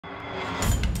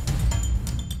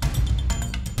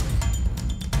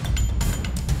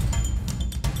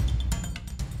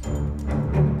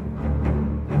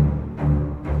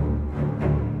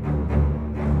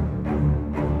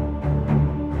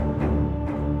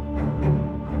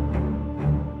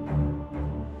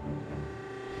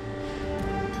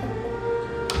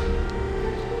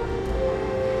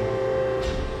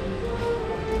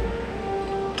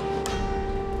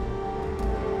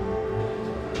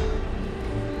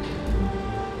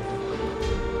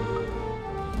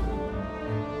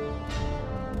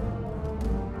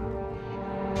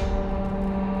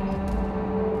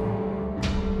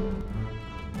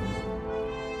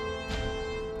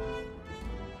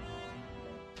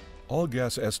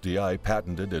Algas-SDI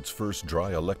patented its first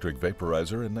dry electric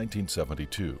vaporizer in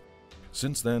 1972.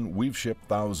 Since then, we've shipped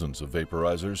thousands of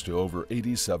vaporizers to over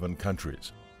 87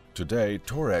 countries. Today,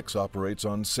 Torrexx operates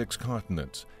on 6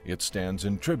 continents. It stands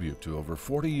in tribute to over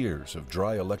 40 years of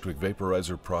dry electric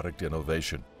vaporizer product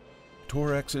innovation.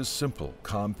 Torrexx is simple,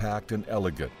 compact, and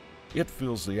elegant. It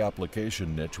fills the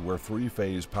application niche where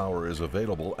 3-phase power is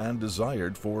available and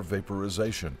desired for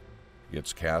vaporization.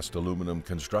 Its cast aluminum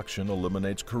construction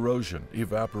eliminates corrosion,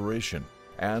 evaporation,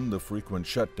 and the frequent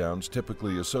shutdowns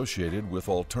typically associated with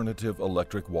alternative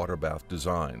electric water bath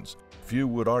designs. Few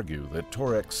would argue that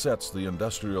Torrexx sets the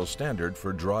industrial standard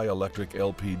for dry electric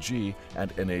LPG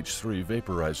and NH3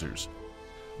 vaporizers.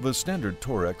 The standard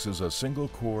Torrexx is a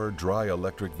single-core dry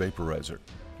electric vaporizer.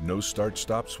 No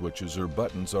start-stop switches or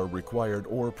buttons are required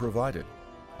or provided.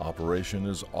 Operation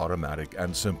is automatic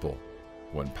and simple.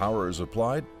 When power is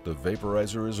applied, the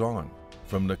vaporizer is on.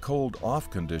 From the cold off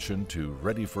condition to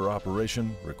ready for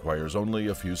operation requires only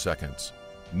a few seconds.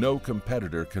 No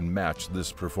competitor can match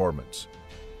this performance.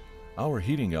 Our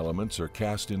heating elements are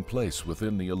cast in place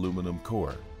within the aluminum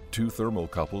core. 2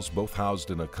 thermocouples, both housed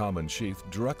in a common sheath,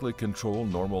 directly control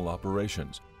normal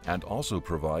operations and also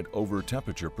provide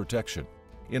over-temperature protection.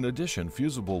 In addition,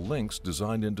 fusible links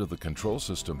designed into the control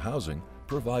system housing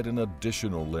provide an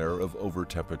additional layer of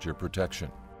over-temperature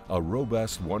protection. A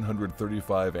robust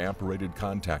 135 amp rated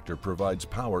contactor provides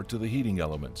power to the heating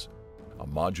elements. A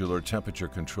modular temperature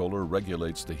controller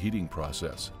regulates the heating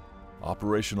process.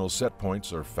 Operational set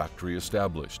points are factory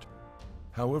established.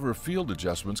 However, field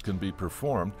adjustments can be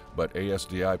performed, but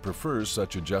ASDI prefers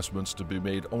such adjustments to be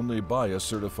made only by a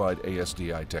certified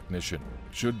ASDI technician.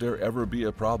 Should there ever be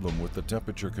a problem with the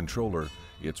temperature controller,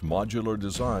 its modular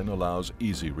design allows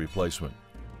easy replacement.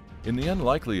 In the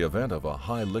unlikely event of a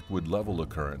high liquid level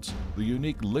occurrence, the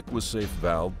unique LiquiSafe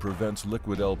valve prevents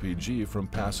liquid LPG from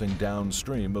passing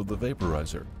downstream of the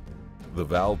vaporizer. The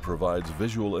valve provides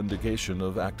visual indication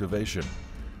of activation.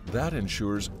 That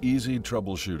ensures easy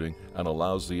troubleshooting and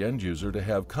allows the end user to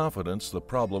have confidence the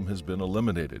problem has been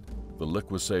eliminated, the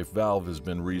LiquiSafe valve has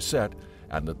been reset,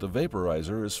 and that the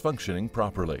vaporizer is functioning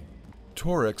properly.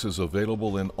 Torrexx is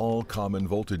available in all common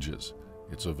voltages.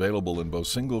 It's available in both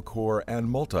single-core and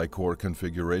multi-core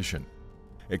configuration.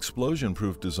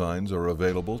 Explosion-proof designs are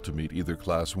available to meet either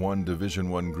Class 1 Division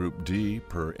 1 Group D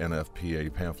per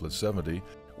NFPA Pamphlet 70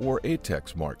 or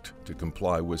ATEX marked to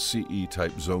comply with CE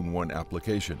Type Zone 1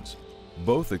 applications.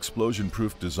 Both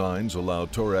explosion-proof designs allow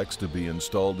Torrexx to be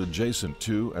installed adjacent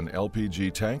to an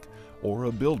LPG tank or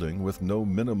a building with no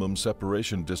minimum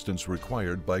separation distance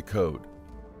required by code.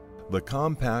 The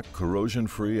compact,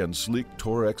 corrosion-free, and sleek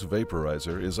Torrexx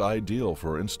vaporizer is ideal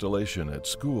for installation at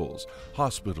schools,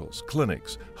 hospitals,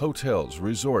 clinics, hotels,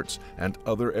 resorts, and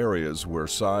other areas where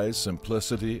size,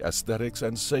 simplicity, aesthetics,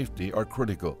 and safety are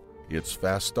critical. Its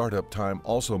fast startup time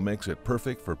also makes it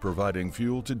perfect for providing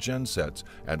fuel to gensets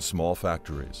and small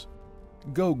factories.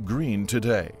 Go green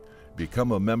today.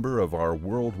 Become a member of our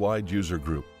worldwide user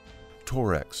group.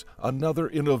 Torrexx, another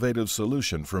innovative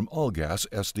solution from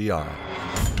Algas-SDI.